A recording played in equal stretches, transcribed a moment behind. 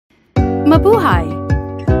Mabuhay!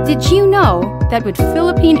 Did you know that with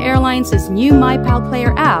Philippine Airlines' new myPAL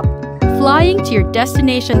Player app, flying to your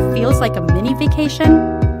destination feels like a mini vacation?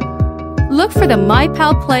 Look for the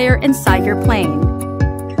myPAL Player inside your plane,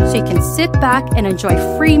 so you can sit back and enjoy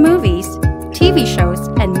free movies, TV shows,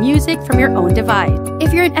 and music from your own device.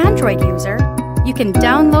 If you're an Android user, you can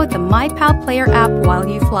download the myPAL Player app while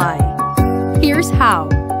you fly. Here's how.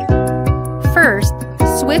 First,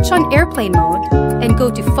 switch on airplane mode and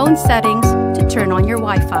go to phone settings to turn on your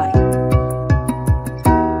Wi-Fi.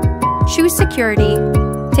 Choose security,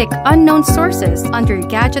 tick unknown sources under your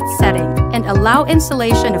gadget setting, and allow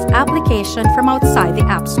installation of application from outside the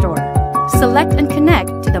App Store. Select and connect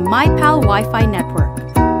to the myPAL Wi-Fi network.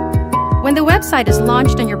 When the website is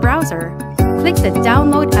launched on your browser, click the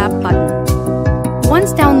Download App button.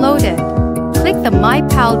 Once downloaded, click the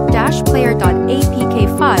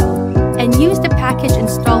myPAL-player.apk file and use the package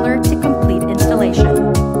installer to complete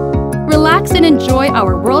installation. Relax and enjoy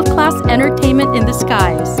our world-class entertainment in the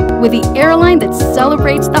skies with the airline that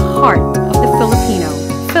celebrates the heart of the Filipino,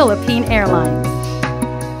 Philippine Airlines.